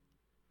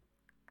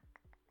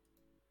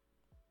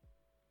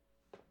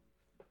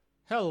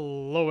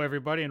Hello,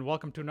 everybody, and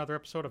welcome to another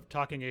episode of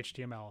Talking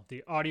HTML,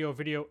 the audio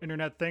video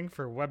internet thing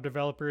for web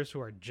developers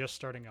who are just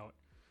starting out.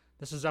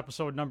 This is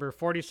episode number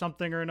 40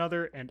 something or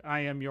another, and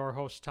I am your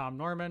host, Tom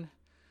Norman.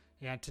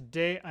 And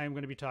today I am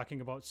going to be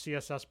talking about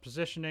CSS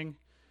positioning,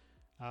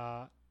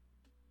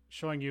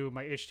 showing you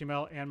my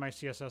HTML and my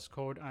CSS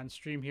code on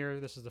stream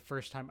here. This is the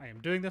first time I am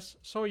doing this,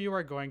 so you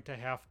are going to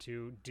have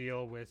to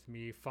deal with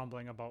me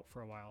fumbling about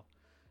for a while,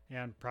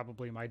 and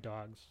probably my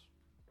dogs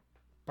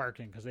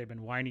barking because they've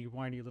been whiny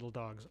little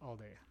dogs all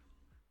day.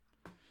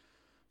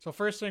 So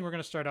first thing we're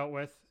going to start out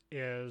with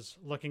is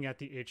looking at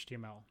the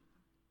HTML.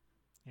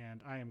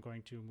 And I am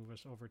going to move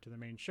us over to the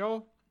main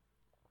show.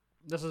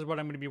 This is what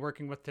I'm going to be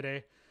working with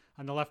today.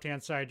 On the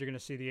left-hand side, you're going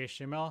to see the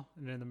HTML.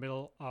 And in the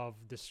middle of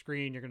the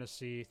screen, you're going to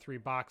see three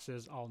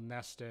boxes all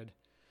nested.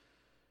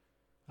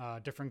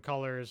 Different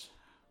colors,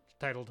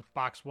 titled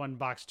Box 1,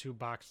 Box 2,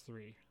 Box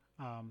 3.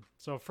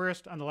 So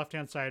first, on the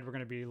left-hand side, we're going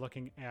to be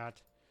looking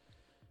at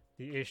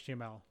the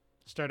HTML.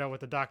 Start out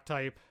with the doc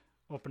type,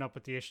 open up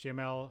with the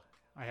HTML.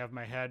 I have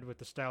my head with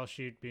the style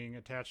sheet being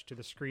attached to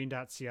the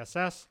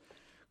screen.css.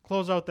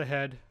 Close out the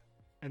head,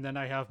 and then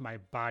I have my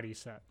body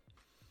set.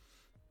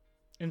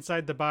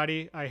 Inside the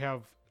body, I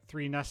have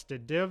three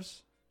nested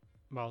divs.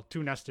 Well,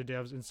 two nested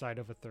divs inside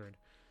of a third.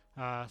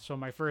 So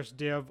my first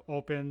div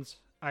opens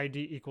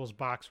ID equals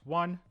box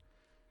 1.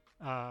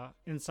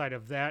 Inside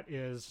of that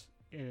is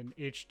in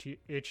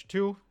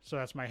H2, so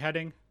that's my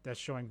heading. That's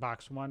showing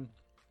box 1.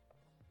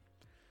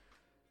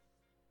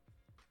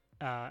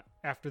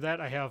 After that,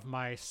 I have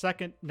my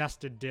second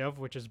nested div,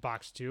 which is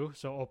box 2.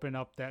 So open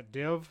up that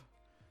div,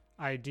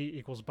 ID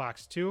equals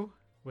box 2,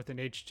 with an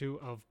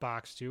H2 of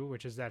box 2,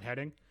 which is that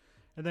heading.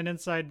 And then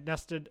inside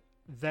nested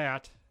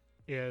that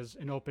is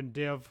an open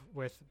div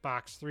with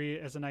box 3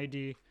 as an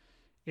ID,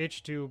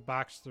 H2,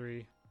 box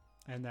 3,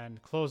 and then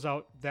close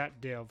out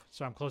that div.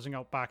 So I'm closing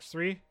out box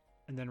 3,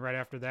 and then right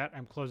after that,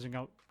 I'm closing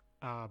out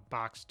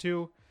box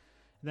 2.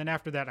 And then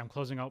after that, I'm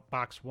closing out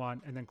box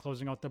 1, and then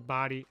closing out the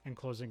body and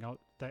closing out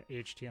the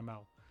HTML.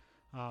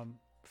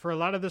 For a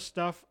lot of this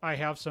stuff, I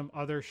have some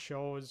other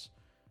shows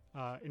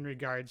in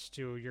regards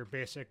to your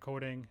basic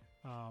coding.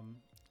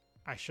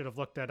 I should have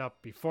looked that up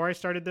before I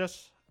started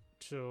this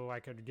so I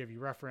could give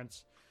you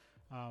reference.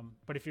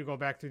 But if you go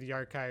back through the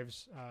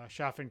archives,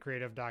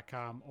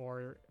 shaffincreative.com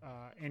or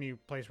any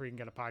place where you can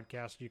get a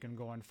podcast, you can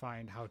go and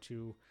find how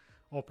to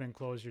open and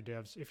close your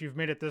divs. If you've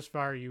made it this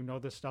far, you know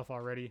this stuff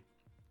already.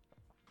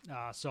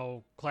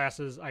 So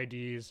classes,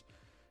 IDs,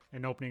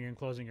 and opening and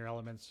closing your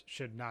elements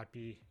should not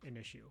be an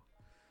issue.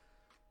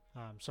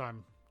 So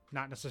I'm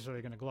not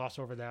necessarily going to gloss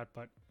over that,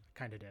 but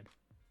kind of did.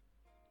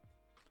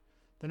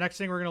 The next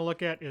thing we're going to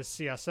look at is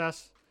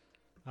CSS.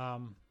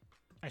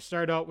 I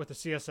start out with a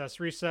CSS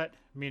reset,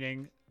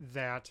 meaning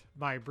that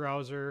my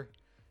browser,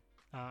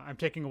 I'm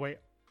taking away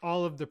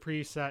all of the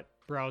preset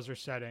browser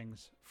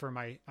settings for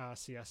my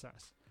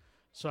CSS.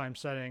 So I'm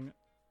setting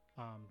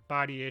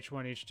body,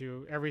 H1,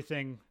 H2,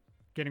 everything,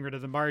 getting rid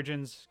of the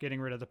margins, getting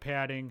rid of the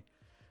padding,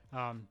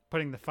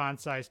 putting the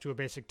font size to a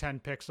basic 10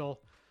 pixel.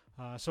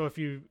 So if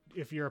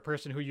you're a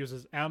person who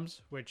uses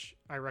M's, which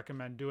I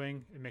recommend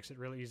doing, it makes it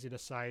really easy to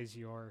size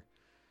your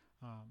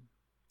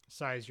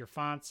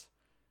fonts.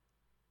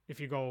 If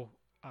you go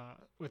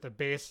with a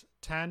base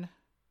 10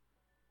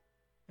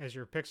 as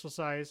your pixel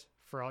size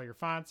for all your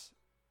fonts,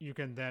 you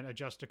can then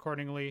adjust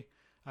accordingly.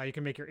 You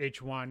can make your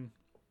H1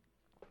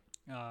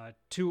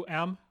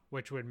 2M,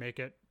 which would make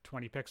it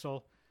 20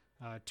 pixel.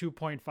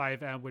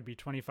 2.5M would be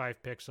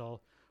 25 pixel.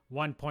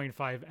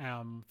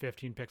 1.5M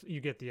 15 pixel. You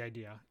get the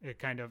idea.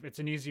 It's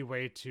an easy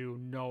way to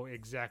know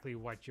exactly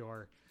what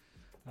your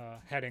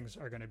headings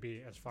are going to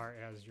be as far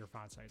as your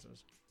font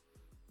sizes.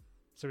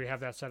 So we have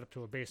that set up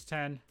to a base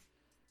 10.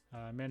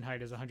 Min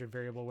height is 100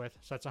 variable width.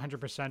 So that's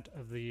 100%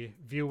 of the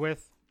view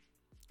width.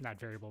 Not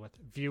variable width.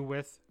 View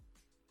width.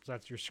 So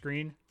that's your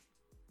screen.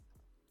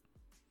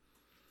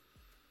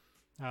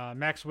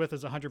 Max width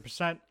is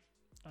 100%.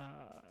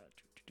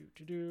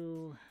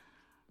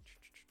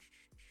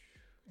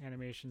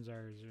 Animations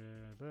are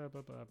blah,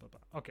 blah, blah, blah,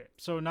 blah. Okay,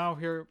 so now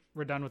here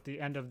we're done with the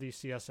end of the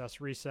CSS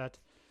reset,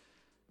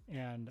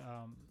 and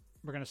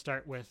we're going to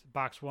start with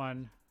box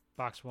 1,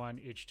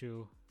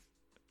 H2,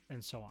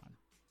 and so on.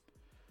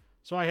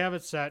 So I have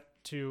it set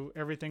to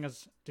everything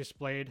is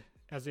displayed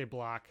as a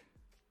block.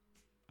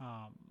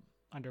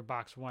 Under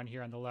box 1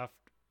 here on the left,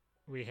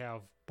 we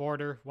have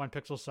border, 1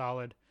 pixel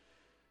solid.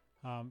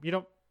 I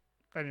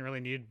didn't really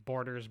need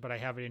borders, but I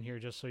have it in here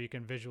just so you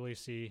can visually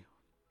see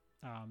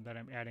that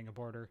I'm adding a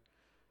border.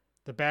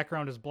 The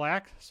background is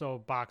black, so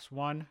box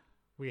 1,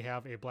 we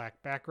have a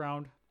black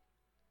background.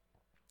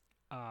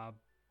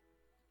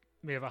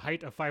 We have a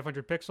height of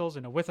 500 pixels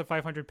and a width of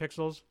 500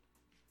 pixels,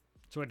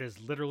 so it is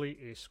literally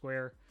a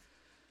square.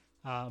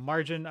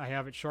 Margin, I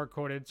have it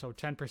short-coded, so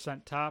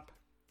 10% top,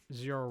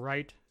 0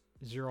 right,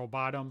 0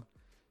 bottom,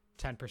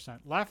 10%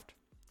 left.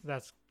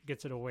 That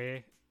gets it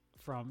away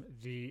from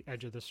the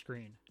edge of the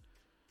screen.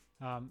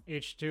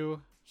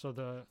 H2, so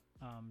the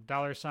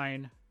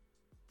 $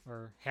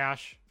 or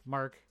hash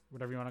mark,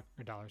 whatever you want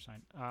to, or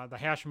 $sign. The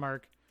hash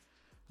mark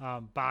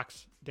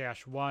box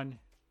dash 1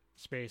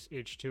 space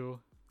H2.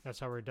 That's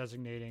how we're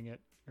designating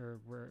it, or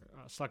we're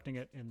selecting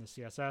it in the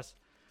CSS.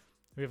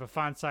 We have a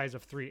font size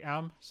of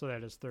 3M, so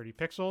that is 30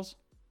 pixels.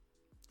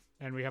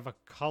 And we have a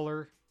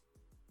color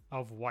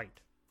of white.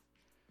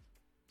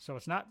 So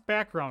it's not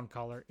background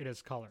color, it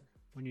is color.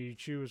 When you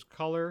choose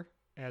color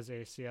as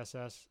a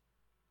CSS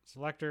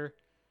selector,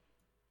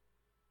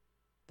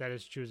 that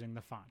is choosing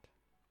the font.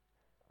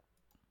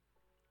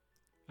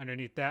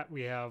 Underneath that,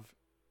 we have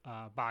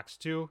box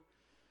 2,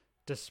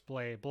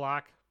 display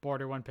block,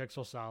 border 1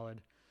 pixel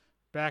solid.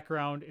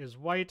 Background is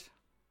white.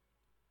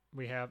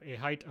 We have a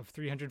height of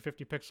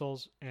 350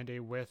 pixels and a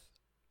width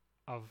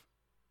of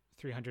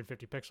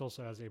 350 pixels,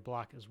 so as a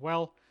block as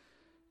well.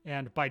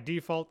 And by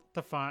default,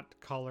 the font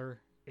color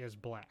is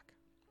black.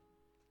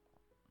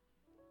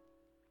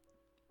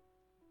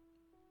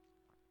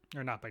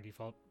 Or not by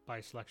default,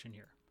 by selection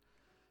here.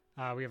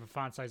 We have a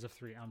font size of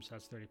 3M, so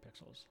that's 30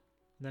 pixels.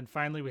 And then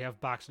finally, we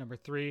have box number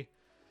 3,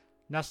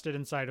 nested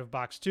inside of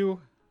box 2,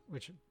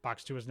 which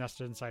box 2 is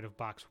nested inside of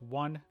box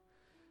 1.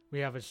 We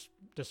have a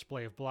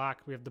display of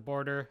block. We have the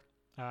border.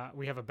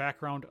 We have a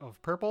background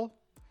of purple.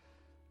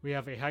 We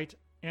have a height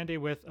and a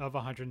width of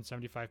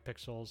 175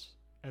 pixels.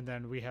 And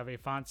then we have a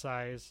font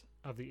size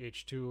of the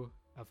H2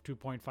 of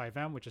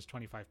 2.5M, which is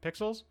 25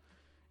 pixels,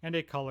 and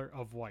a color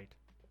of white.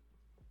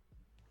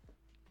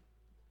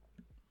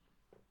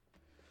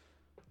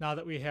 Now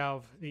that we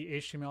have the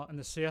HTML and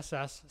the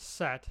CSS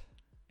set,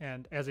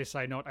 and as a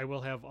side note, I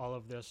will have all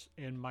of this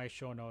in my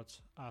show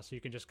notes, so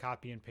you can just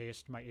copy and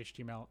paste my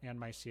HTML and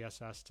my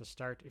CSS to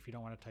start if you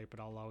don't want to type it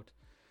all out,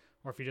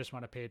 or if you just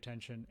want to pay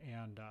attention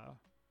and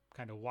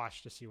kind of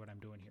watch to see what I'm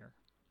doing here.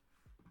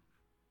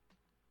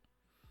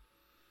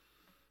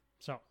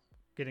 So,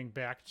 getting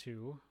back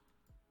to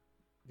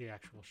the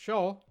actual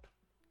show,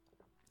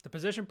 the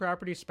position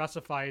property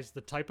specifies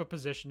the type of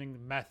positioning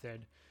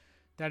method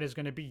that is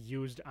going to be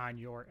used on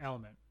your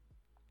element.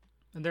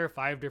 And there are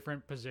 5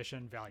 different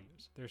position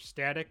values. There's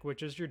static,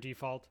 which is your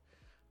default,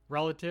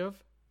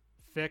 relative,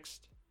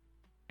 fixed,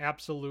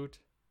 absolute,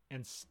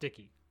 and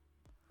sticky.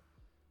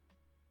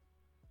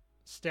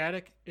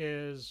 Static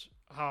is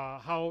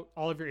how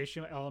all of your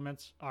HTML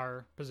elements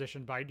are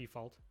positioned by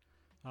default.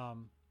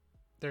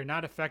 They're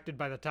not affected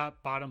by the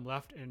top, bottom,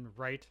 left, and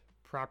right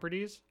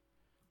properties.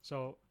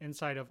 So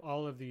inside of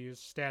all of these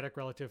static,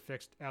 relative,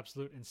 fixed,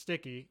 absolute, and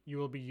sticky, you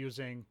will be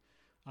using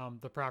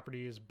the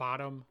properties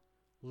bottom,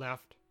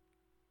 left,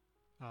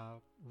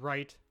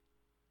 right,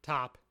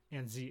 top,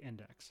 and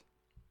z-index.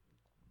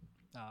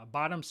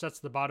 Bottom sets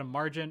the bottom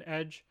margin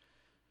edge,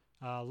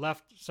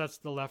 left sets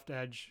the left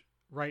edge,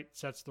 right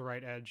sets the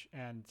right edge,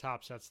 and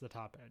top sets the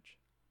top edge.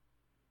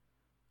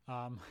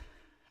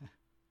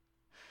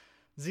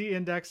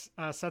 Z-index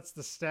sets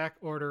the stack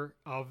order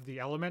of the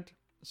element,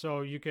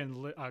 so you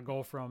can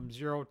go from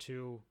 0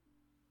 to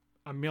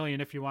 1,000,000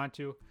 if you want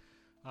to.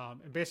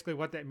 And basically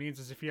what that means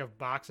is if you have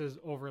boxes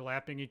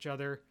overlapping each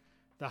other,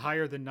 the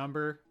higher the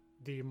number,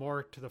 the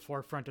more to the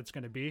forefront it's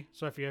going to be.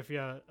 So if you have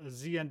a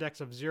z-index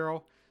of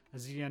 0, a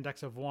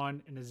z-index of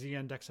 1, and a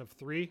z-index of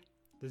 3,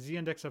 the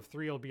z-index of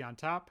 3 will be on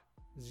top,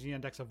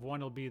 z-index of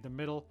 1 will be the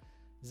middle,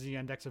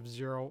 z-index of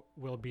 0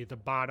 will be the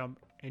bottom,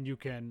 and you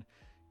can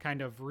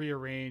kind of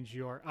rearrange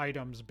your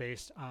items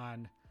based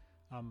on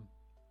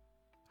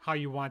how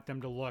you want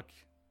them to look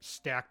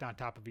stacked on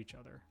top of each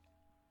other.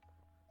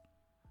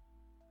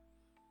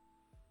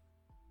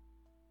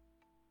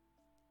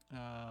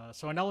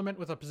 So an element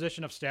with a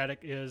position of static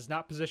is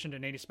not positioned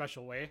in any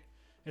special way.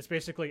 It's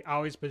basically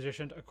always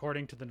positioned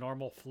according to the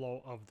normal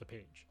flow of the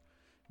page.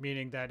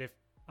 Meaning that if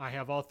I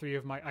have all 3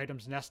 of my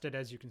items nested,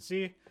 as you can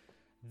see,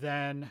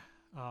 then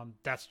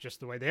that's just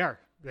the way they are.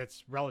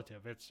 It's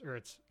relative.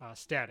 It's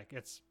static.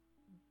 It's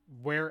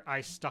where I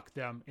stuck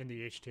them in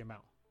the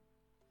HTML.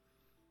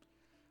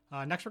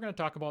 Next, we're going to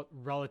talk about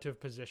relative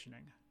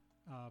positioning.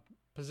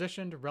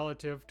 Positioned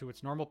relative to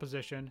its normal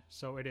position,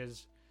 so it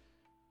is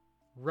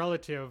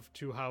relative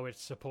to how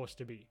it's supposed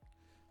to be.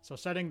 So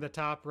setting the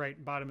top,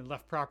 right, bottom, and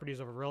left properties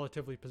of a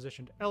relatively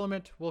positioned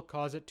element will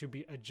cause it to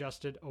be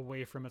adjusted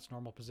away from its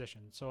normal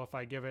position. So if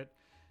I give it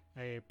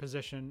a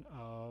position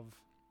of,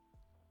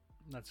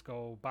 let's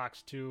go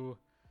box 2,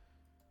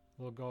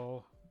 we'll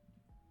go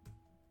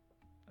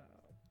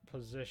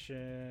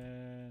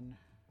position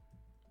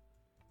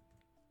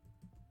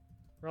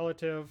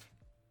relative,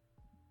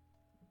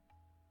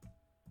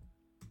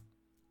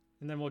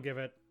 and then we'll give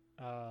it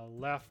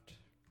left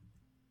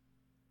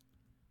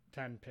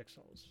 10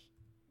 pixels.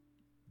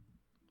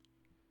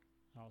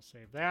 I'll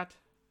save that.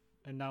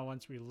 And now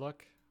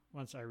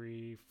once I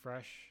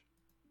refresh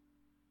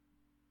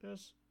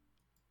this,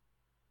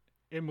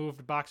 it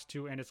moved box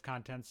 2 and its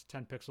contents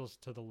 10 pixels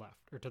to the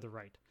left or to the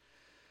right.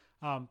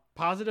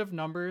 Positive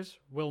numbers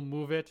will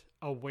move it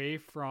away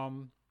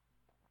from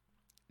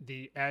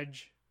the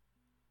edge.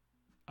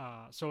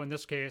 So in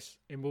this case,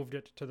 it moved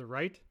it to the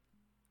right.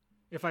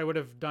 If I would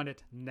have done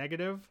it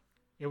negative,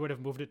 it would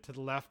have moved it to the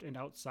left and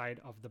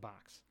outside of the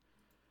box.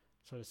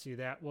 So to see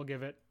that, we'll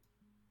give it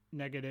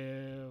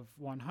negative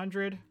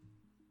 100.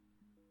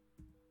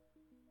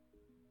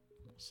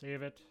 We'll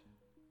Save it.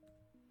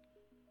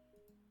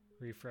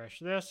 Refresh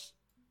this.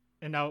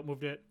 And now it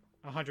moved it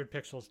 100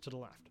 pixels to the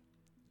left.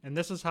 And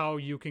this is how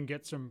you can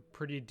get some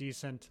pretty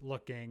decent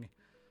looking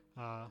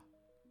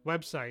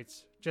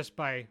websites just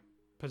by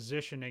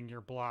positioning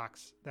your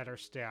blocks that are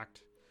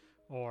stacked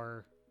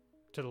or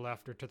to the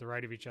left or to the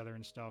right of each other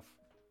and stuff.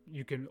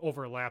 You can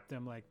overlap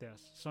them like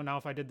this. So now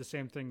if I did the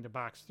same thing to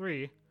box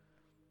 3,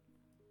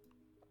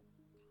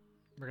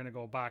 we're going to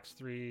go box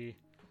 3,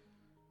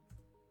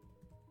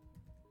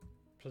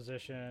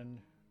 position,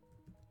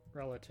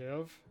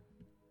 relative.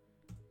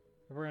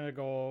 We're going to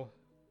go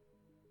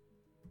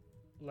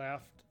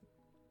left.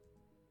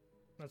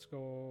 Let's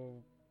go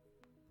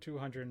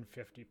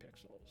 250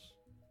 pixels.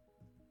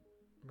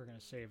 We're going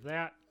to save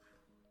that.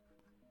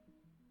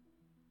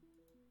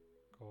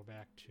 Go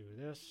back to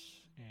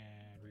this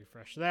and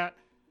refresh that.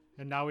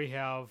 And now we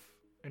have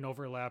an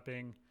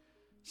overlapping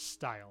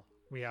style.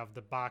 We have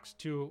the box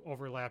 2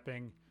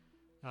 overlapping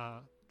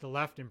the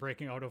left and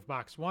breaking out of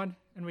box 1.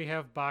 And we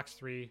have box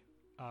 3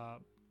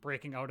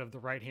 breaking out of the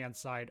right-hand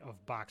side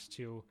of box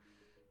 2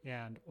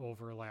 and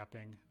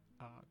overlapping,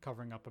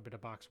 covering up a bit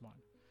of box 1.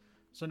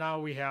 So now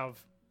we have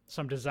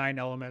some design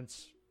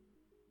elements,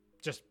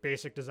 just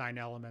basic design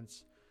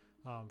elements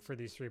for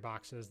these 3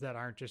 boxes that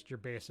aren't just your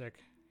basic.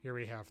 Here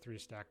we have 3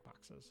 stack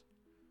boxes.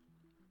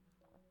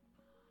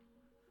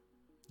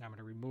 Now I'm going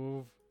to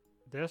remove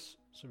this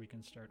so we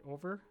can start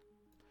over.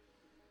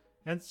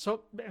 And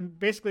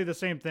basically the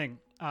same thing.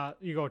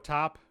 You go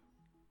top,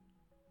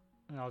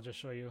 and I'll just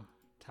show you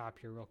top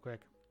here real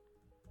quick.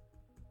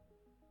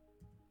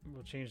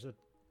 We'll change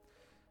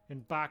in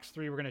box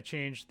 3, we're going to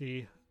change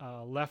the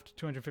left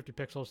 250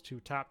 pixels to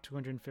top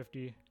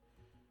 250.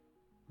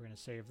 We're going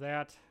to save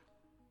that.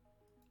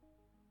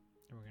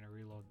 And we're going to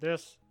reload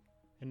this.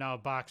 And now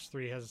box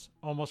 3 has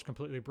almost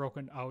completely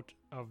broken out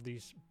of the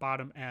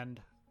bottom end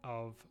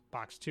of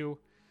box 2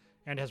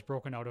 and has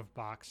broken out of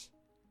box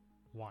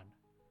 1.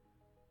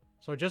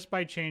 So just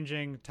by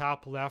changing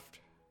top, left,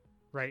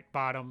 right,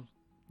 bottom,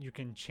 you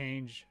can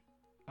change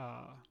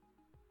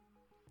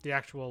the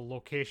actual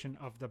location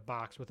of the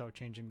box without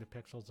changing the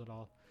pixels at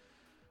all.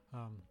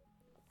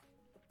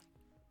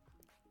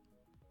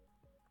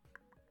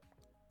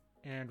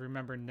 And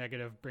remember,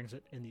 negative brings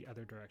it in the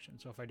other direction.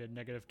 So if I did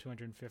negative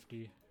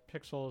 250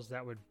 pixels,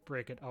 that would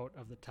break it out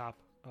of the top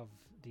of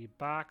the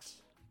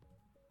box.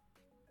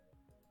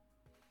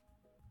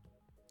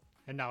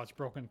 And now it's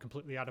broken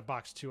completely out of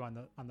box 2 on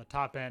the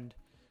top end,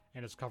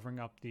 and it's covering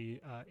up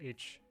the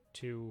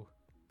H2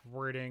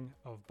 wording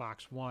of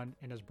box 1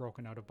 and is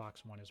broken out of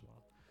box 1 as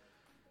well.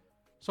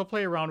 So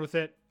play around with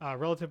it.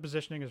 Relative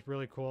positioning is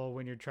really cool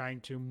when you're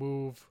trying to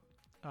move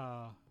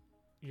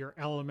your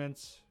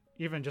elements,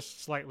 even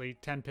just slightly,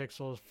 10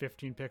 pixels,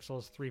 15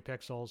 pixels, 3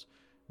 pixels.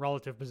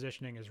 Relative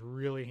positioning is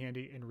really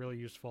handy and really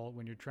useful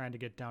when you're trying to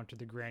get down to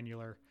the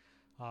granular,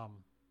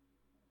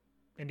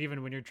 and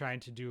even when you're trying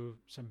to do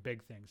some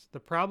big things. The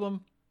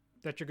problem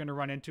that you're going to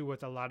run into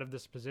with a lot of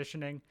this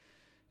positioning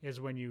is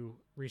when you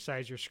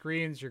resize your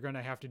screens, you're going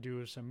to have to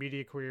do some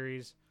media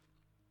queries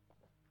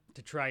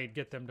to try and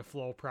get them to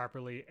flow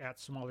properly at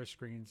smaller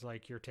screens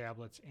like your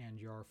tablets and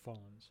your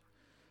phones.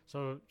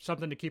 So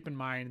something to keep in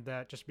mind,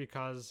 that just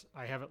because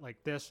I have it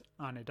like this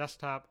on a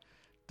desktop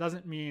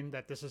doesn't mean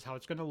that this is how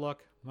it's going to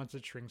look once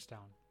it shrinks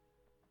down.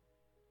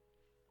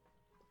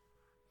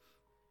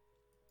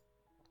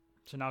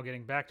 So now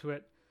getting back to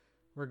it,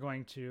 we're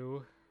going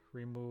to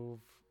remove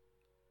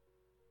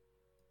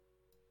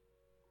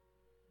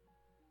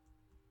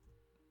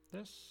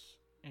this,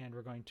 and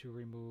we're going to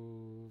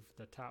remove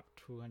the top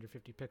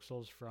 250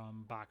 pixels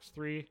from box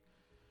 3.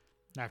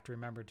 I have to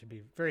remember to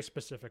be very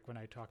specific when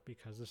I talk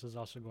because this is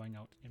also going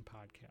out in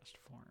podcast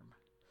form.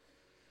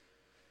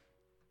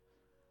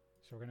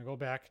 So we're going to go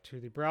back to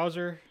the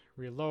browser,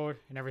 reload,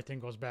 and everything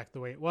goes back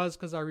the way it was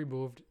because I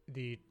removed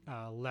the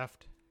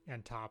left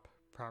and top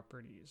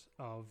properties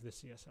of the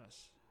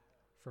CSS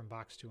from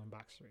box 2 and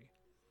box 3.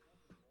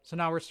 So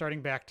now we're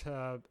starting back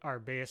to our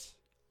base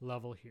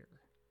level here.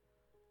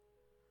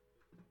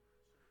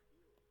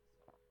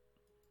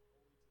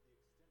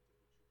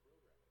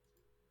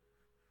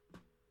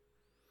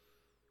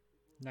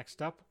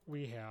 Next up,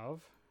 we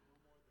have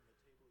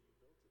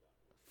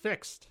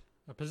fixed,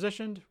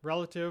 positioned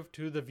relative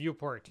to the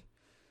viewport.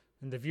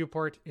 And the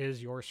viewport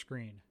is your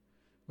screen,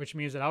 which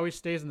means it always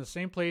stays in the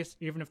same place,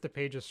 even if the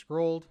page is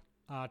scrolled.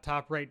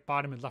 Top, right,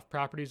 bottom, and left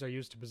properties are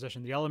used to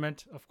position the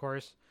element, of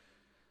course.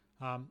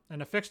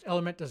 And a fixed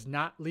element does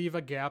not leave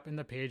a gap in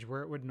the page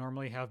where it would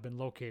normally have been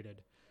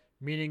located,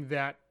 meaning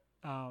that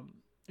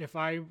if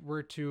I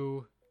were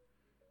to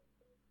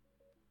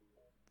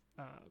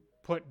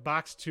put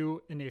box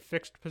 2 in a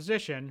fixed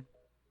position,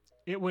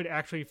 it would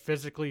actually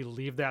physically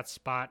leave that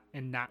spot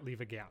and not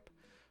leave a gap.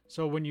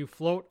 So when you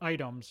float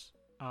items,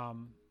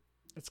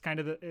 it's kind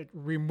of it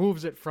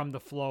removes it from the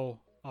flow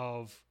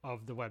of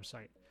the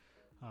website,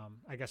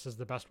 I guess is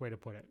the best way to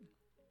put it.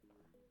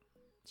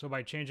 So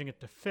by changing it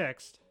to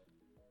fixed,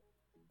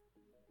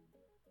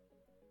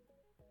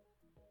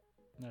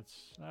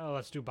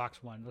 let's do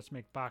box 1. Let's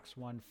make box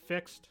 1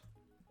 fixed.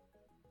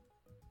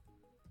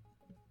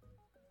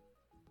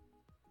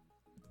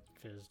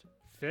 fizzed.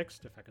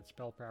 Fixed, if I could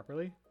spell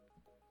properly.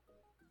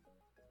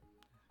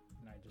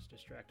 And I just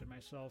distracted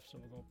myself, so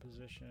we'll go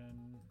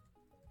position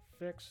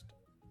fixed.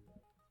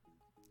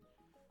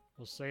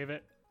 We'll save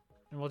it.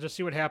 And we'll just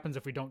see what happens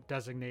if we don't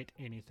designate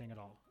anything at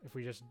all. If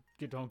we just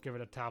don't give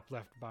it a top,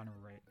 left, bottom,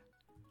 or right.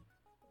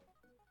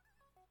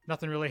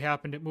 Nothing really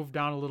happened. It moved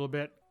down a little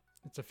bit.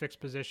 It's a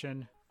fixed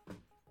position.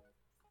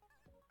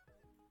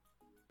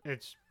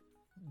 It's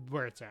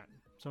where it's at.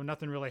 So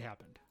nothing really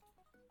happened.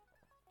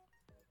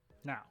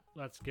 Now,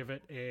 let's give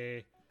it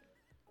a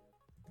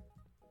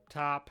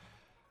top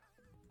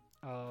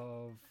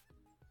of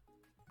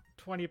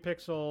 20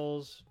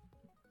 pixels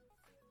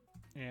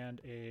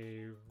and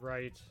a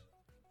right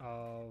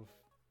of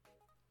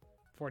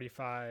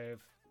 45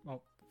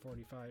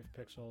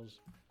 pixels.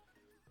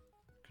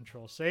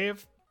 Control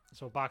save.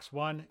 So box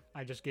 1,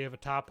 I just gave a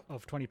top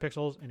of 20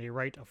 pixels and a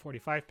right of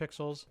 45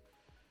 pixels.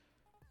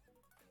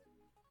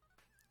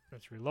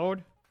 Let's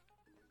reload.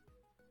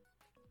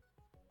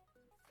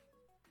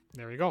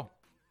 There we go.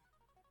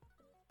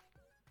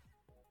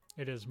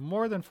 It is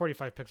more than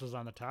 45 pixels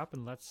on the top,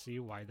 and let's see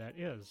why that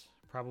is.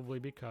 Probably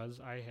because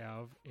I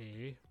have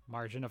a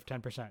margin of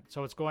 10%.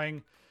 So it's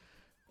going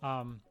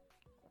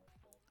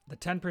the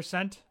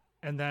 10%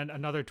 and then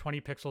another 20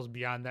 pixels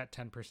beyond that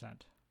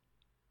 10%.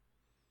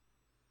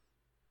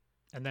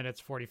 And then it's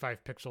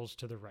 45 pixels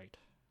to the right.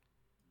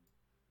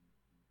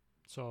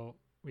 So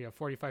we have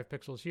 45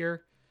 pixels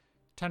here.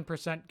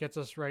 10% gets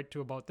us right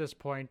to about this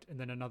point, and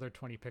then another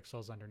 20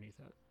 pixels underneath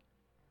it.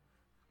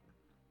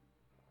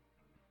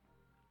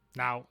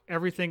 Now,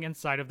 everything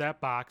inside of that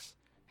box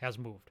has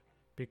moved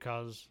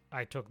because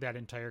I took that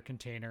entire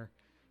container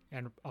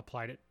and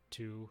applied it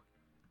to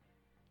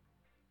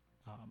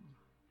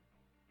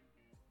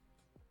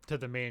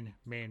the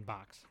main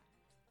box.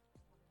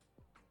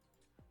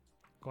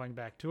 Going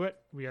back to it,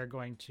 we are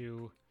going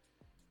to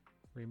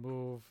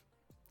remove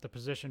the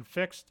position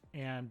fixed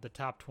and the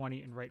top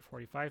 20 and right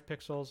 45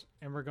 pixels,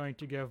 and we're going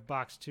to give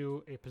box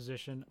 2 a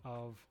position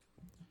of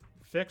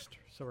fixed.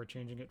 So we're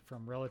changing it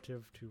from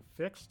relative to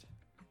fixed.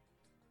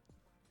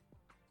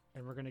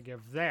 And we're going to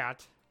give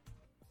that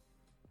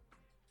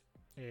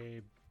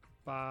a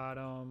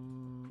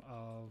bottom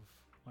of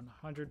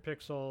 100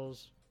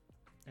 pixels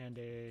and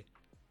a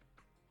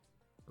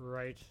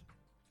right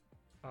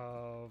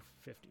of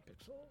 50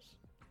 pixels.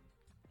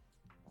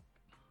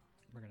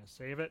 We're going to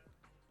save it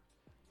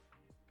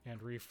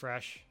and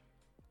refresh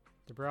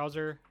the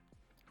browser.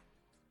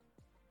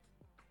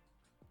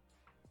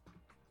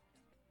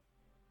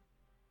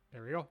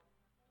 There we go.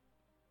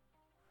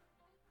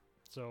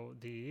 So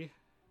the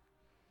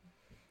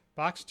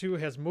box 2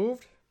 has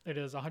moved. It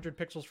is 100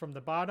 pixels from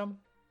the bottom,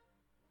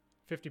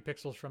 50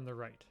 pixels from the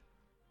right.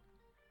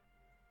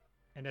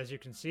 And as you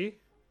can see,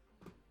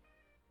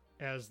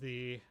 as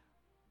the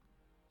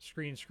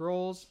screen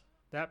scrolls,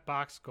 that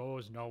box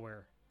goes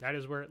nowhere. That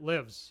is where it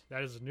lives.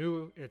 That is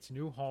its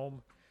new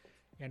home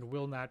and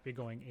will not be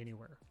going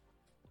anywhere.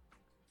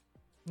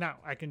 Now,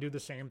 I can do the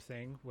same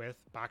thing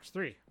with box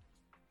 3.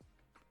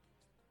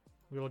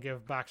 We will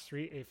give box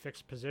 3 a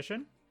fixed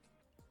position.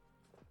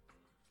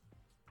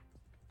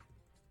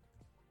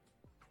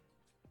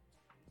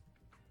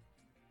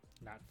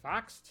 Not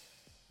foxed,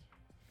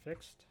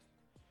 fixed.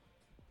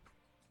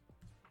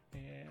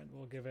 And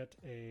we'll give it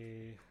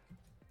a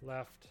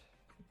left.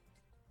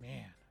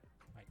 Man,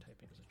 my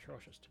typing is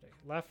atrocious today.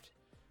 Left,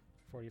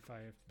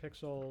 45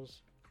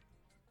 pixels,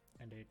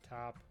 and a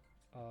top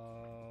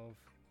of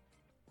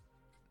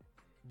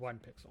 1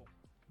 pixel.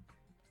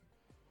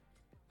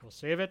 We'll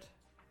save it.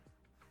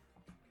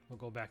 We'll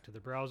go back to the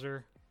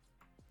browser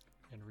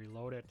and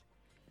reload it.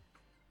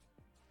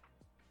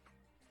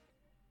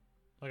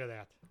 Look at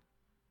that.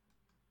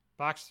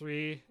 Box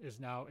 3 is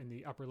now in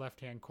the upper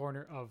left-hand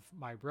corner of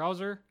my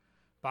browser.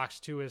 Box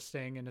 2 is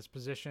staying in its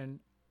position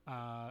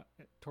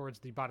towards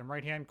the bottom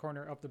right-hand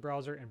corner of the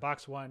browser, and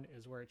box 1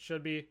 is where it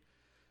should be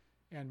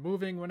and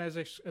moving when as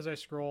I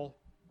scroll.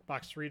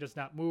 Box 3 does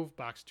not move.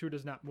 Box 2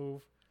 does not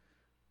move.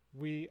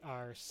 We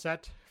are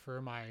set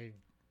for my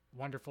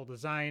wonderful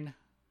design.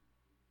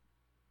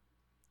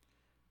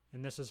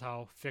 And this is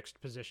how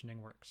fixed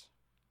positioning works.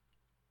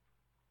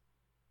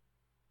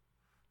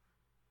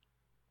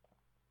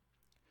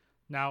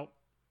 Now,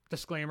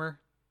 disclaimer,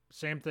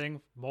 same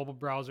thing, mobile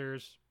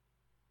browsers,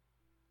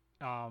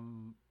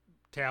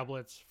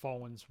 tablets,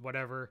 phones,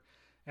 whatever.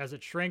 As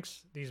it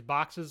shrinks, these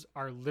boxes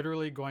are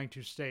literally going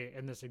to stay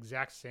in this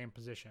exact same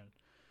position.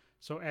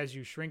 So as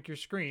you shrink your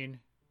screen,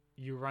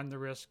 you run the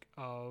risk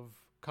of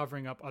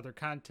covering up other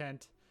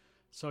content.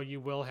 So you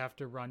will have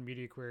to run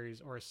media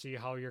queries or see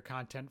how your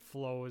content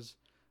flows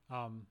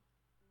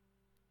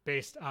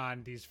based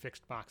on these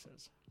fixed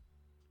boxes.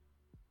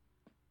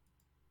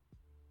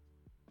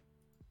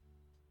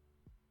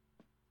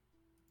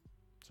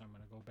 So I'm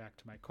going to go back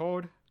to my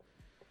code.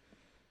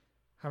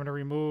 I'm going to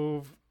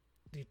remove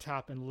the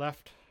top and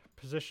left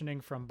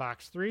positioning from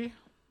box 3.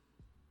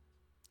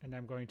 And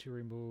I'm going to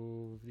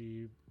remove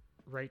the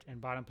right and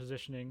bottom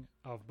positioning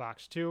of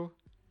box 2.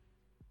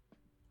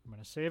 I'm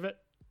going to save it.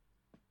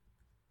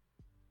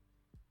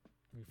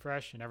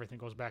 Refresh, and everything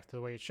goes back to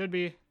the way it should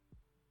be.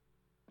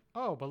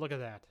 Oh, but look at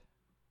that.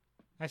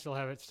 I still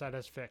have it set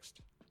as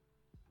fixed.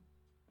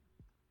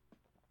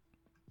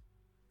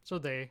 So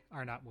they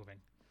are not moving.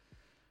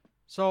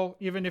 So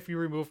even if you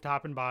remove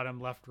top and bottom,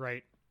 left,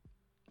 right,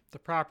 the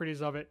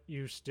properties of it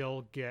you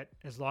still get,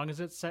 as long as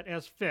it's set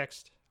as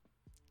fixed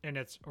in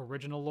its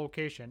original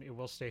location, it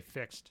will stay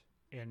fixed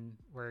in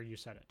where you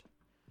set it.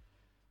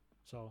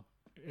 So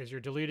as you're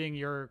deleting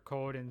your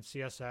code in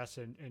CSS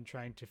and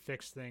trying to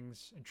fix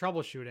things and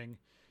troubleshooting,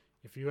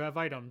 if you have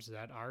items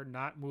that are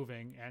not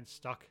moving and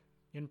stuck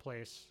in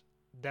place,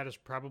 that is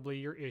probably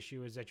your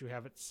issue, is that you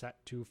have it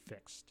set to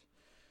fixed.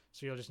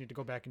 So you'll just need to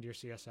go back into your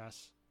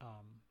CSS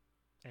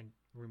and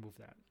remove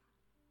that.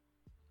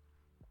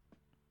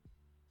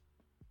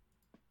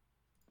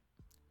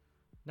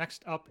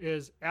 Next up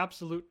is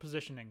absolute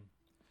positioning.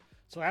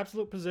 So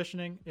absolute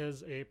positioning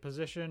is a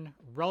position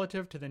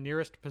relative to the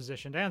nearest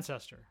positioned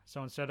ancestor.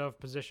 So instead of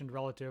positioned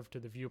relative to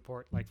the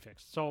viewport like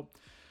fixed. So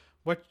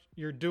what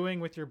you're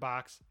doing with your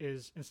box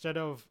is, instead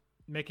of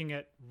making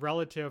it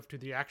relative to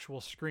the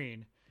actual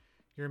screen,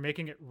 you're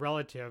making it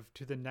relative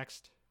to the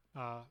next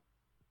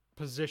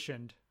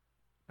positioned,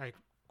 I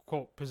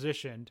quote,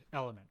 positioned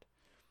element.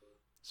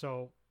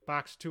 So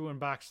box 2 and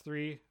box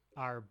 3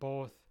 are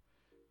both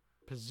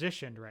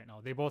positioned right now.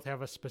 They both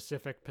have a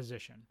specific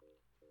position.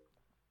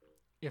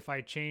 If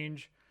I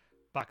change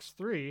box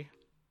 3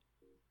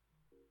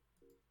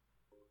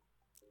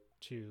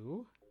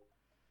 to,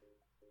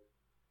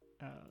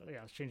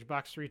 let's change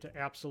box 3 to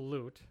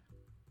absolute,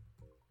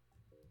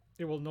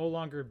 it will no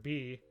longer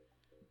be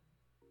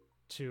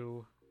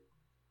to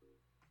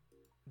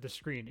the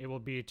screen. It will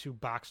be to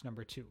box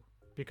number 2,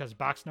 because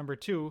box number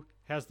 2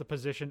 has the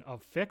position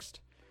of fixed.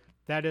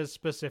 That is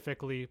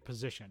specifically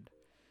positioned.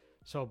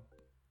 So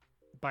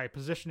by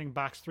positioning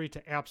box 3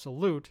 to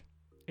absolute,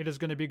 it is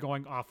going to be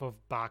going off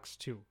of box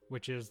 2,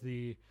 which is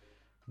the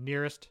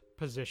nearest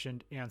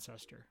positioned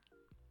ancestor.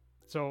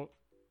 So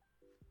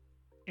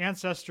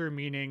ancestor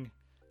meaning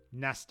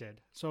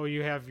nested. So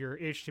you have your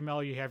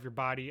HTML, you have your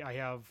body. I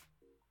have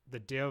the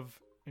div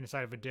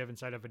inside of a div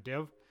inside of a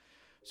div.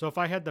 So if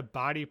I had the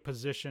body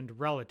positioned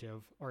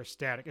relative or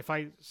static, if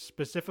I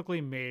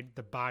specifically made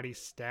the body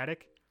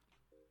static,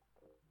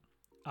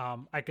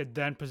 I could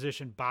then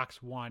position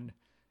box 1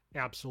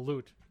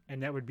 absolute,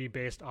 and that would be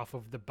based off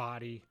of the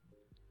body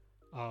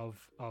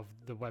of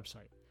the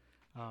website.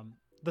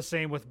 The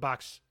same with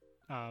box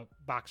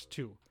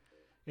 2.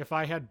 If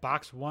I had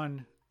box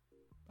 1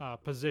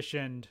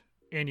 positioned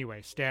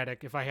anyway,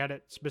 static, if I had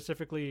it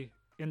specifically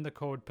in the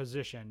code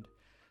positioned,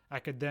 I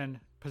could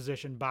then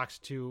position box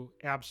 2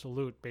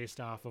 absolute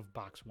based off of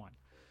box 1.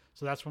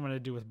 So that's what I'm going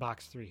to do with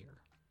box 3 here.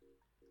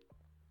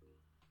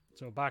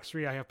 So box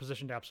 3 I have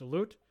positioned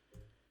absolute.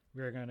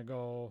 We're going to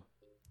go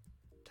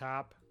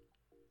top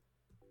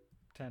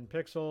 10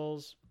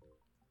 pixels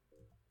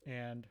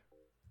and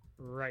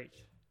right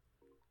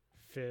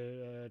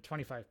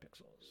 25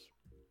 pixels.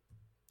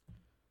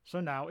 So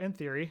now, in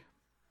theory,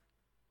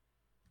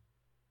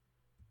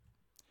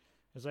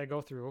 as I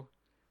go through,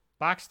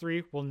 box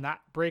 3 will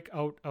not break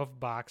out of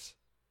box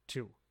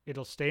 2.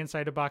 It'll stay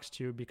inside of box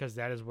 2 because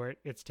that is where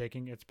it's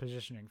taking its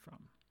positioning from.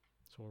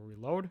 So we'll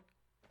reload.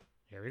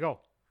 Here we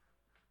go.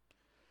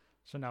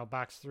 So now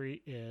box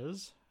 3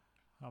 is,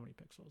 how many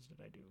pixels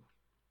did I do?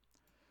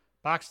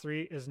 Box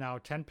 3 is now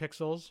 10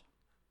 pixels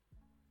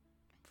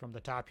from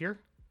the top here.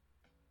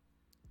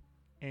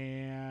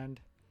 And,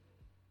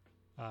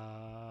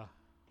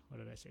 what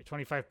did I say?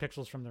 25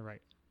 pixels from the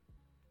right.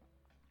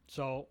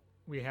 So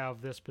we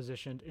have this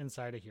positioned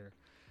inside of here.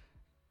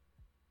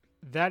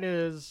 That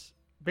is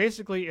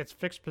basically its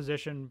fixed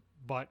position,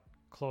 but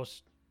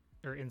close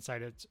or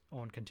inside its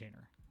own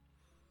container.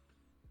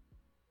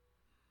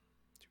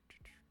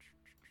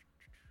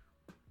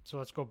 So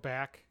let's go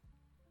back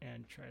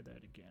and try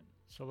that again.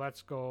 So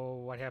let's go,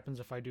 what happens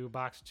if I do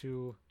box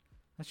 2?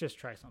 Let's just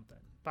try something.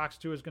 Box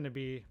 2 is going to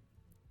be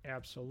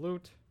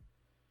absolute.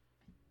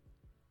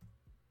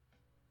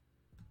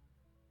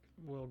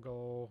 We'll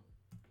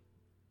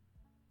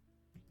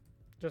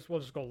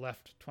just go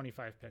left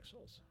 25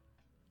 pixels.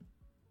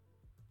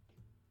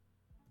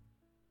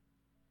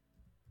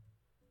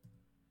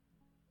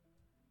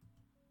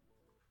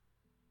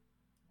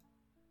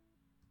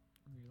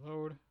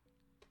 Reload.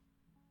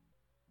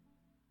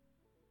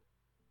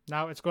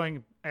 Now it's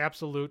going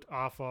absolute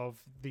off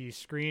of the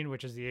screen,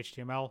 which is the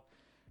HTML,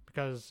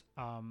 because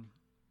how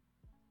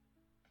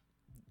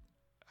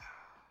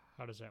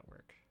does that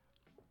work?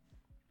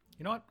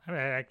 You know what? I'm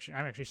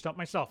actually stumped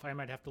myself. I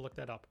might have to look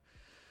that up.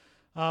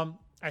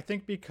 I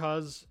think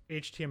because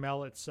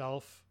HTML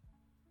itself,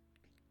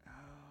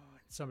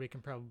 somebody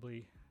can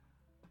probably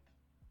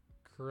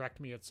correct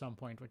me at some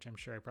point, which I'm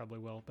sure I probably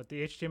will, but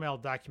the HTML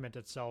document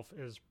itself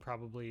is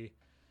probably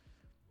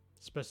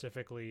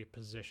specifically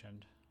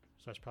positioned.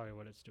 So that's probably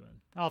what it's doing.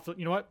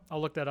 You know what?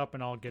 I'll look that up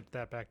and I'll get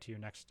that back to you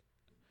next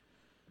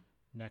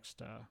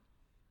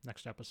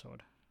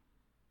episode.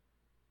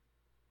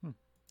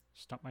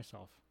 Stumped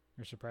myself.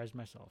 Or surprised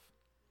myself.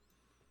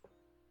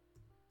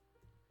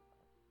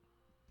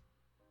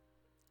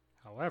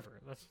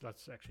 However,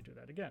 let's actually do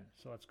that again.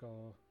 So let's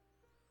go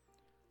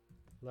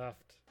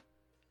left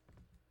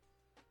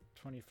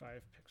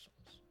 25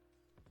 pixels.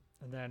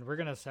 And then we're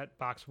going to set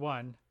box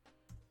 1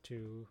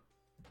 to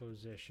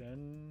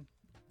position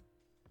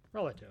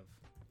relative.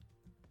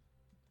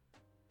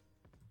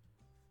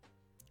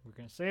 We're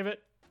going to save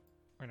it.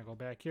 We're going to go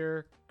back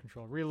here,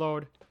 control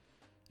reload.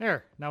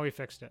 There, now we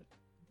fixed it.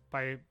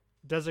 By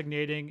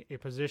designating a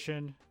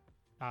position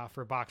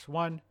for box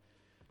 1,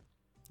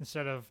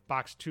 instead of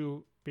box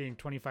 2 being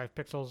 25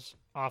 pixels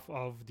off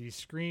of the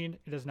screen,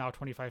 it is now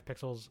 25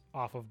 pixels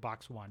off of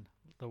box 1,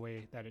 the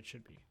way that it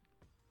should be.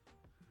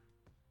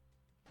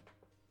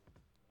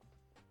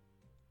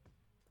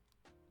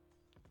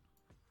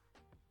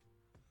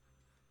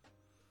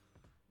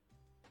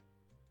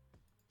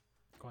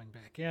 Going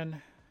back in,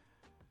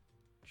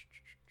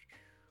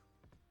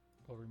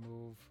 we'll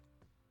remove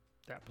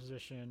that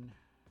position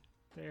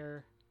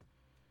there.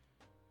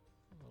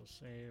 We'll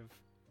save.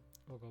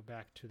 We'll go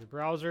back to the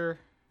browser,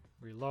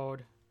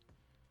 reload.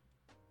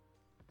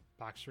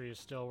 Box 3 is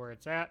still where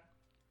it's at.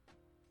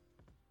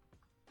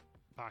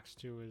 Box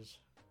 2 is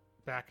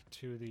back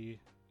to the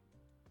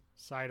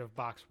side of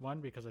box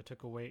 1 because I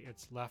took away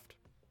its left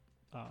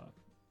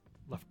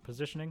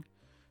positioning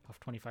of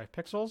 25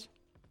 pixels.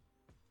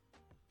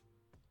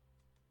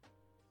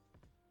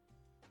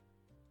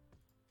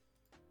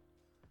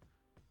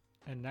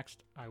 And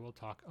next I will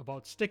talk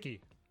about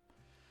sticky.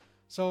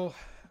 So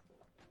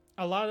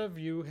a lot of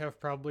you have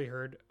probably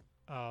heard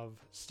of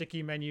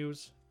sticky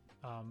menus.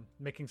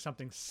 Making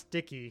something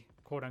sticky,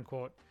 quote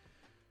unquote,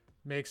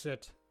 makes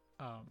it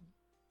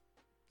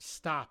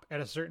stop at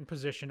a certain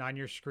position on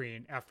your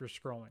screen after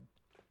scrolling.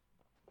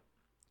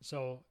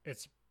 So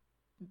it's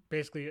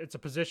basically, it's a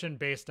position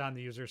based on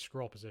the user's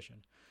scroll position.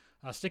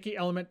 A sticky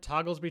element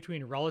toggles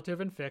between relative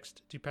and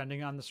fixed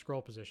depending on the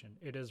scroll position.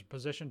 It is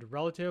positioned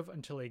relative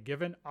until a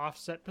given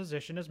offset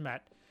position is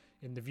met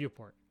in the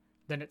viewport.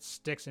 Then it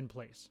sticks in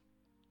place,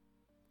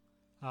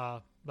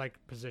 like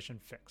position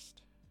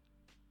fixed.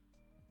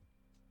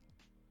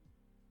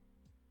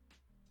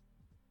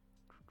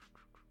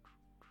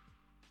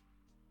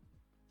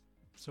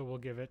 So we'll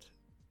give it,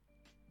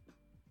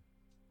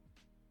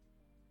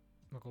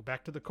 we'll go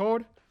back to the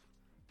code,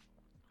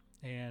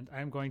 and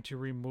I'm going to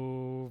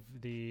remove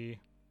the,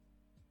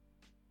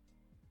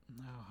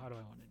 now how do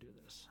I want to do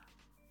this?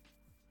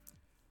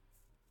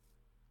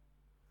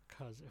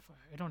 Because if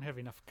I don't have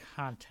enough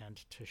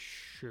content to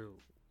show.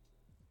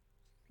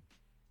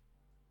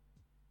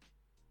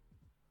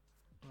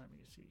 Let me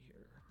see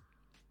here.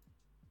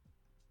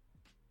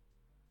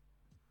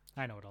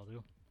 I know what I'll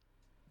do.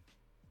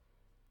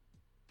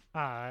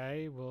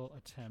 I will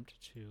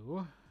attempt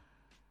to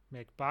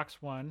make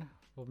box 1,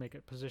 we'll make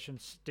it position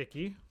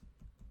sticky.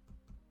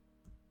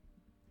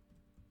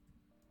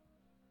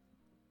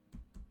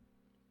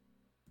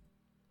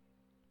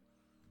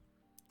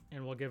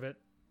 And we'll give it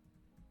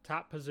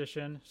top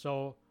position.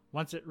 So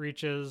once it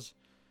reaches,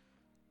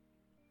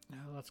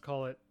 let's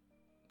call it,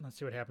 let's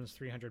see what happens,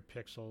 300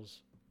 pixels.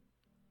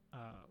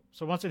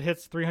 So once it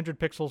hits 300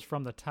 pixels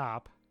from the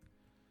top,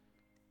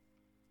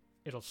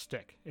 it'll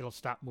stick. It'll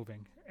stop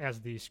moving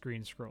as the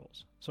screen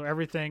scrolls. So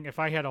everything, if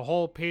I had a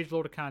whole page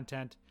load of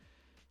content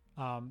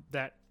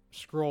that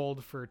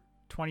scrolled for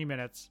 20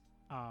 minutes,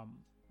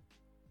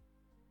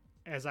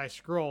 as I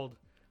scrolled,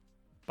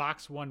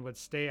 box 1 would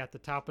stay at the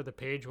top of the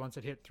page once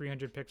it hit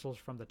 300 pixels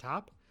from the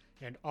top,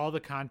 and all the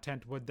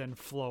content would then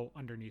flow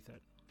underneath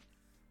it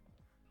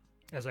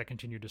as I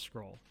continued to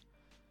scroll.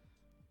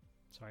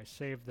 So I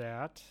saved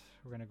that.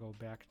 We're going to go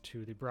back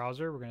to the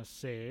browser. We're going to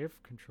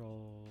save,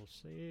 control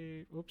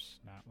save. Oops,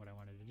 not what I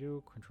wanted to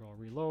do. Control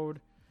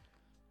reload.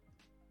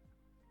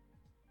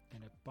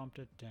 And it bumped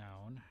it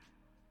down.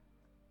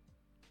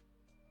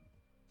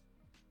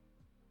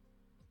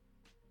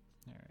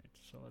 All right,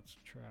 so let's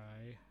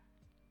try.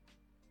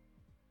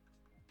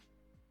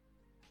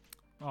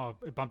 Oh,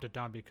 it bumped it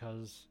down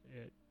because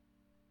it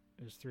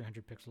is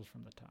 300 pixels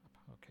from the top.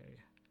 Okay.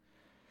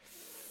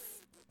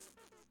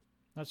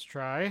 Let's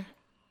try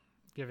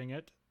giving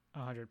it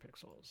 100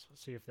 pixels.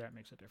 Let's see if that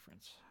makes a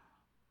difference.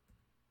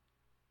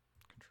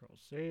 Control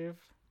save.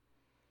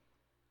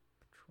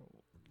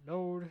 Control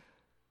load.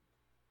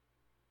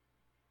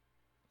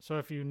 So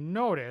if you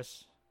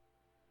notice,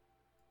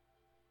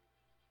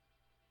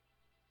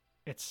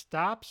 it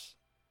stops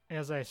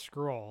as I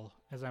scroll,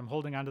 as I'm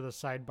holding onto the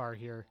sidebar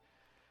here.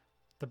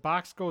 The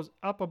box goes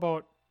up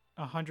about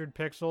 100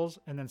 pixels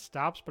and then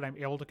stops, but I'm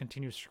able to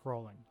continue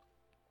scrolling.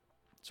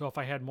 So if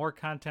I had more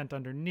content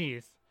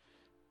underneath,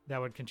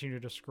 that would continue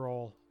to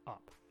scroll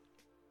up.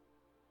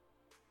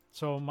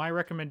 So my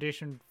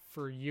recommendation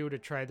for you to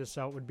try this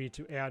out would be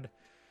to add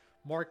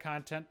more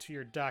content to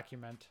your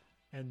document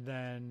and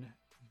then,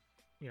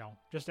 you know,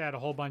 just add a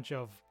whole bunch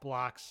of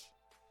blocks,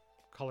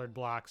 colored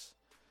blocks,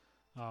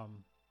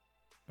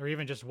 or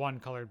even just one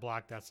colored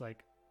block that's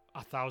like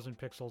 1,000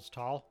 pixels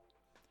tall.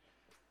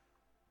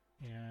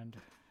 And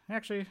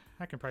actually,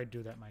 I can probably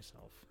do that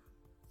myself.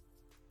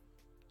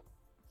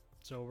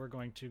 So we're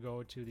going to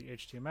go to the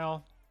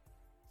HTML.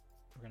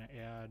 We're going to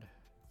add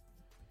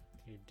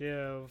a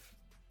div.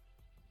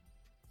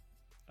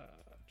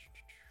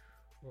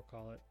 We'll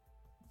call it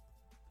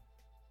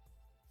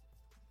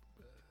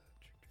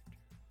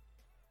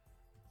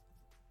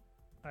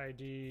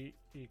ID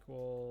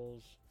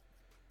equals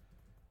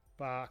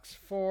box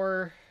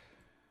 4.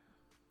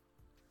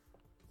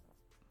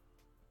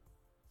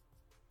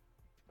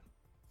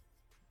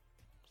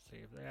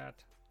 Save that.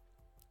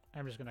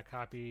 I'm just going to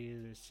copy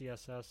the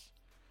CSS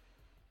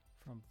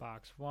from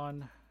box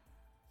 1.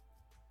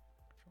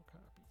 Control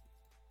copy.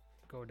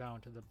 Go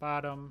down to the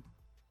bottom.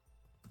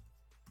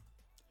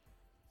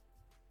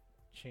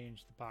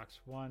 Change the box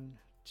 1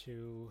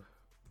 to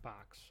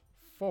box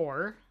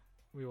 4.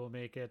 We will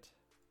make it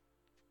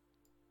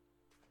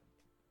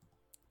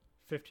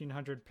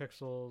 1500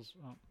 pixels.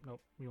 Oh,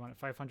 nope. We want it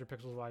 500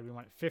 pixels wide. We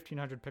want it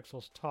 1500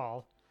 pixels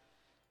tall.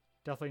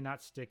 Definitely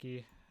not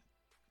sticky.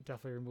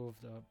 Definitely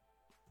remove the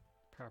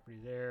property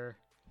there.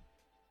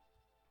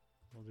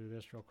 We'll do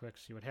this real quick,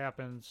 see what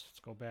happens.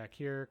 Let's go back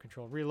here,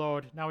 control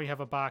reload. Now we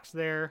have a box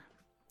there,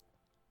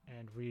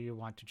 and we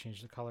want to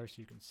change the color so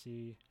you can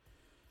see.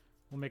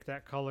 We'll make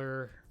that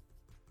color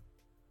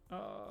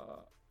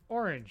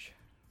orange.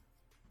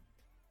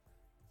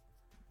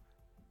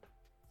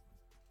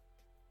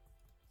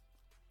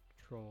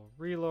 Control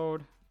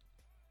reload.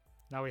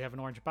 Now we have an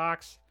orange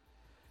box.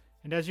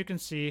 And as you can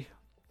see,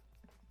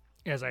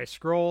 as I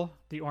scroll,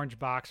 the orange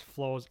box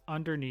flows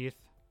underneath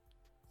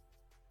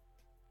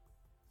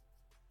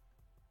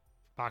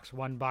box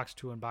 1, box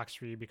 2, and box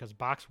 3 because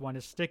box 1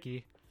 is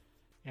sticky.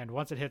 And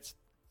once it hits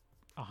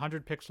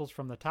 100 pixels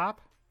from the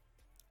top,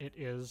 it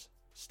is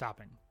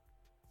stopping.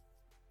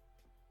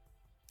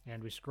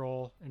 And we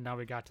scroll, and now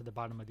we got to the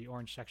bottom of the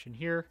orange section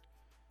here.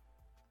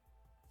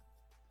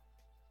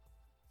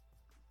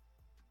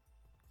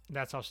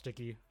 That's how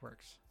sticky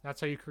works.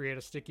 That's how you create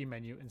a sticky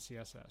menu in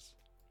CSS.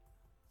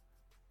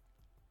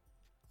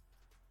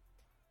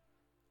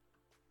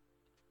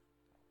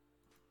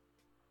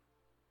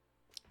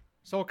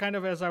 So kind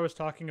of as I was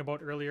talking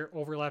about earlier,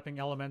 overlapping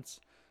elements.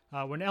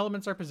 When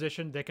elements are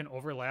positioned, they can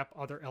overlap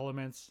other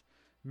elements,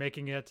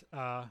 making it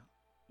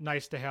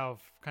nice to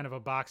have kind of a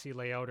boxy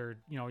layout, or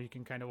you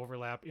can kind of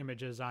overlap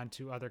images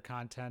onto other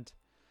content.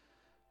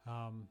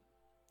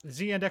 The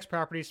Z-index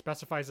property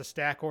specifies a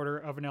stack order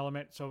of an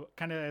element. So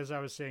kind of as I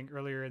was saying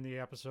earlier in the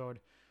episode,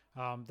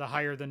 the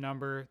higher the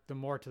number, the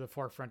more to the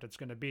forefront it's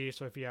going to be.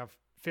 So if you have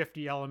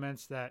 50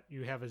 elements that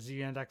you have a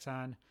Z-index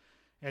on,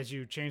 as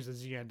you change the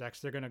Z-index,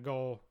 they're going to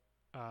go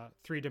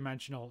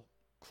three-dimensional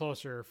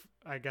closer,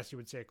 I guess you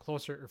would say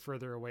closer or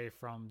further away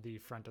from the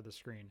front of the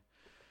screen.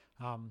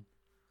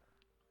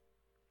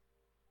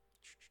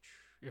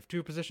 If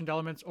two positioned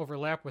elements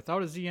overlap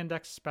without a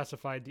Z-index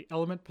specified, the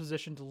element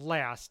positioned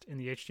last in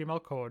the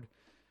HTML code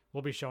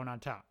will be shown on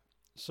top.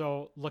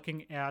 So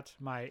looking at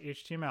my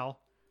HTML,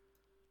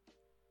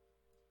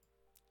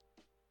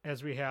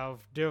 as we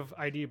have div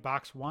ID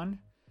box 1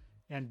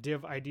 and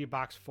div ID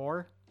box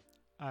 4,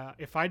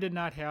 if I did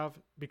not have,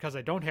 because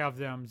I don't have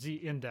them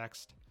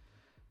Z-indexed,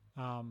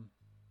 the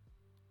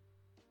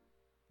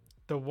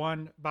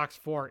one box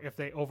 4, if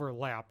they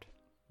overlapped,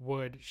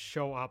 would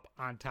show up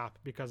on top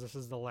because this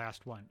is the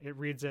last one. It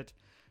reads it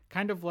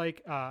kind of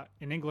like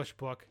an English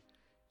book,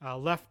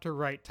 left to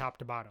right, top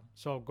to bottom.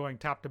 So going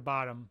top to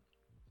bottom,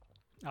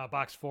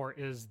 box 4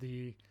 is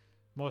the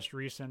most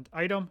recent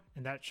item,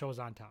 and that shows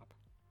on top.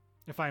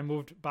 If I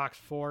moved box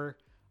 4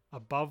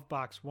 above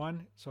box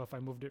 1, so if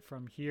I moved it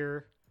from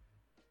here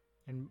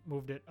and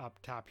moved it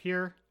up top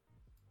here,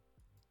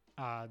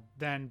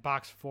 then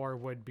box 4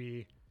 would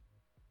be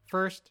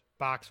first,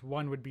 box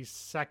 1 would be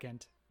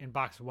second, and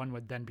box 1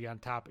 would then be on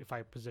top if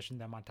I positioned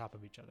them on top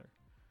of each other.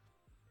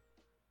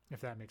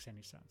 If that makes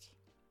any sense.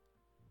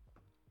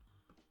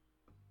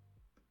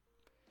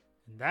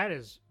 And that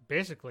is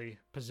basically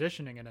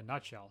positioning in a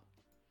nutshell.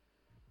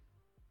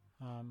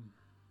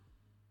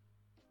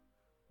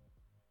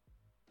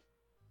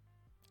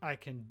 I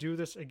can do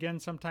this again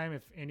sometime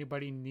if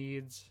anybody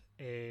needs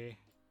a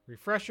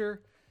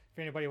refresher. If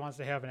anybody wants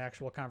to have an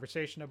actual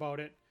conversation about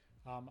it,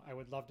 I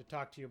would love to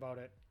talk to you about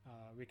it.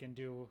 We can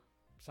do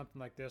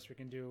something like this. We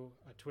can do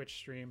a Twitch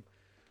stream,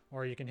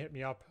 or you can hit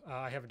me up.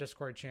 I have a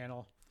Discord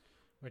channel,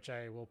 which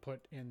I will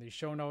put in the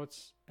show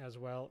notes, as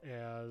well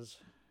as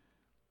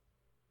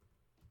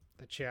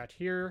the chat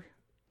here.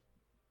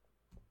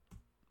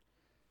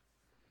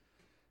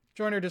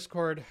 Join our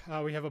Discord.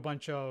 We have a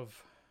bunch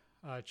of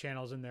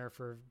channels in there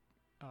for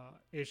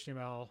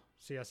HTML,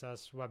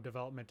 CSS, web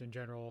development in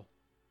general,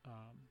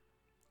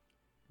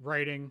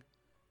 writing,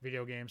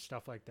 video games,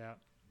 stuff like that.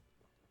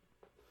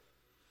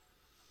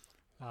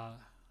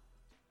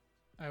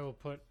 I will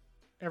put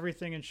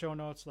everything in show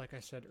notes, like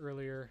I said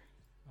earlier.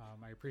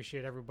 I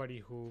appreciate everybody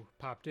who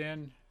popped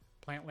in.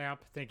 Plant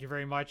Lamp, thank you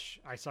very much.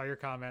 I saw your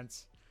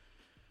comments.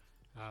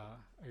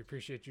 I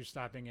appreciate you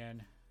stopping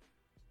in.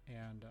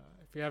 And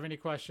if you have any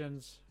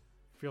questions,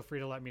 feel free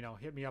to let me know.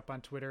 Hit me up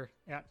on Twitter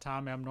at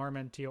Tom M.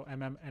 Norman,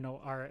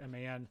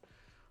 TOMMNORMAN,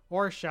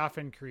 or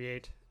Schaffen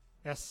Create,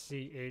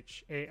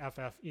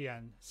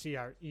 SCHAFFEN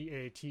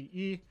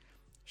CREATE.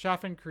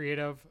 Schaffen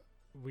Creative.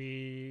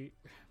 We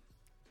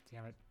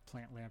Damn it,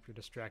 plant lamp, you're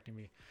distracting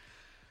me.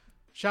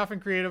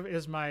 Schaffen Creative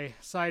is my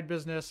side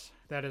business.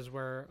 That is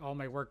where all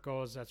my work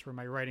goes. That's where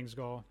my writings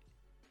go.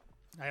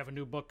 I have a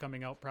new book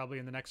coming out probably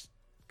in the next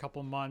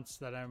couple months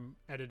that I'm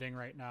editing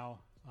right now.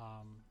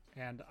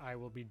 And I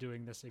will be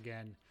doing this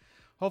again.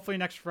 Hopefully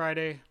next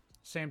Friday,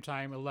 same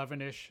time,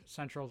 11-ish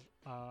Central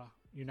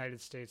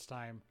United States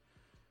time.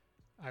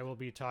 I will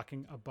be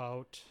talking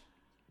about...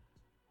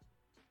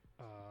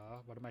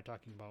 what am I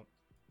talking about?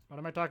 What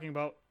am I talking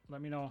about?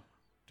 Let me know.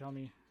 Tell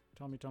me.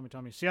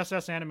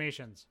 CSS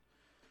animations.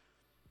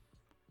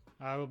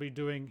 I will be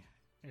doing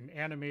an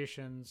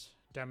animations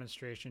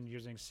demonstration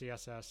using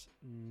CSS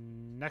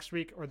next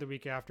week or the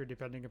week after,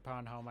 depending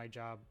upon how my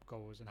job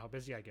goes and how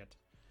busy I get.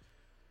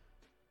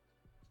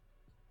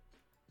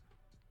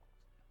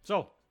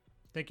 So,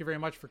 thank you very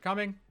much for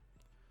coming.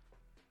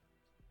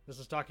 This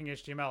is Talking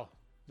HTML.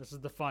 This is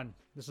the fun.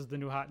 This is the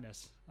new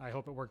hotness. I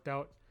hope it worked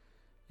out.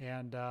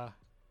 And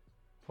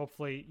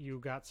hopefully you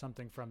got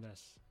something from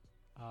this.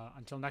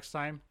 Until next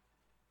time,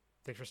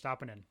 thanks for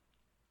stopping in.